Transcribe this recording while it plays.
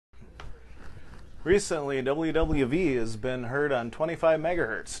Recently, WWV has been heard on 25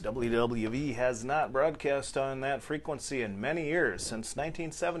 megahertz. WWV has not broadcast on that frequency in many years, since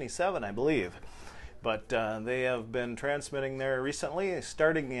 1977, I believe. But they have been transmitting there recently,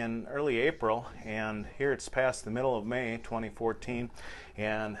 starting in early April, and here it's past the middle of May 2014,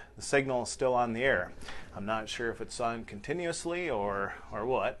 and the signal is still on the air. I'm not sure if it's on continuously or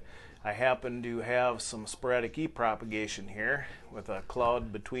what. I happen to have some sporadic E-propagation here with a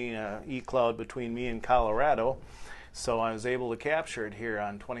cloud between E-cloud between me and Colorado, so I was able to capture it here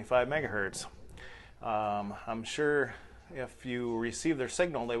on 25 megahertz. I'm sure if you receive their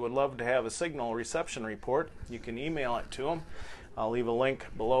signal, they would love to have a signal reception report. You can email it to them. I'll leave a link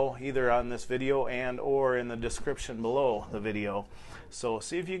below, either on this video and or in the description below the video. So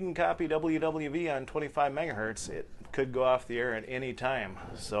see if you can copy WWV on 25 megahertz. It could go off the air at any time.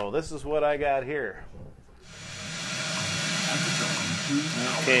 So this is what I got here.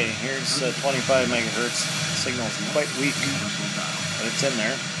 Okay, here's 25 megahertz. The signal is quite weak, but it's in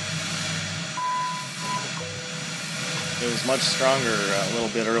there. It was much stronger a little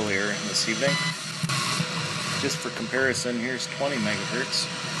bit earlier this evening. Just for comparison, here's 20 megahertz,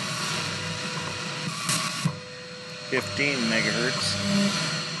 15 megahertz,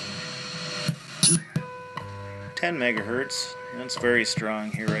 10 megahertz, that's very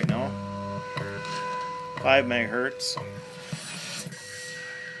strong here right now, 5 megahertz,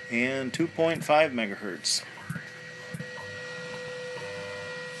 and 2.5 megahertz.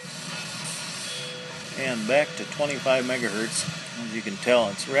 And back to 25 megahertz. As you can tell,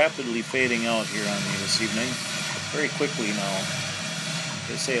 it's rapidly fading out here on me this evening, very quickly now.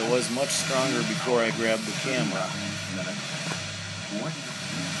 They say it was much stronger before I grabbed the camera.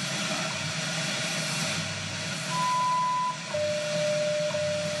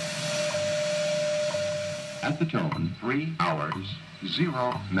 At the tone, 3 hours,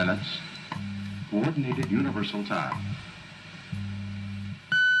 0 minutes, Coordinated Universal Time.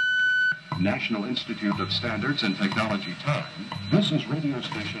 National Institute of Standards and Technology time. This is radio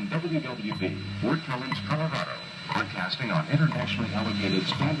station WWV, Fort Collins, Colorado, broadcasting on internationally allocated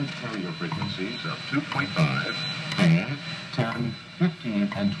standard carrier frequencies of 2.5, 5, 10,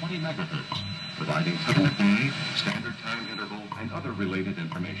 15, and 20 megahertz, providing time-of-day, standard time interval, and other related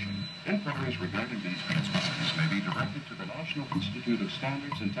information. Inquiries regarding these transmissions may be directed to the National Institute of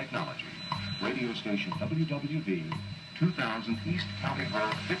Standards and Technology, radio station WWV, 2000 East County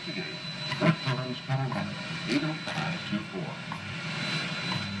Road 58, Fort Collins, Colorado, 80524.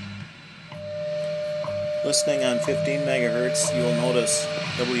 Listening on 15 megahertz, you will notice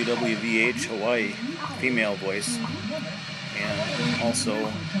WWVH Hawaii female voice and also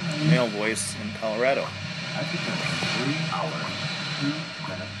male voice in Colorado. 3 hours, 2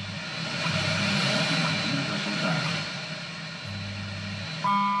 minutes. Universal time.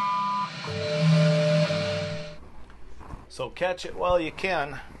 So catch it while you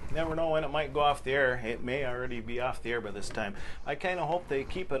can. Never know when it might go off the air. It may already be off the air by this time. I kind of hope they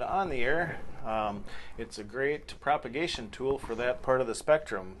keep it on the air. It's a great propagation tool for that part of the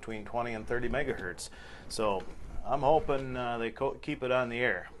spectrum between 20 and 30 megahertz. So I'm hoping they keep it on the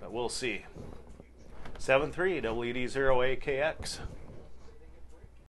air, but we'll see. 7.3 WD0AKX.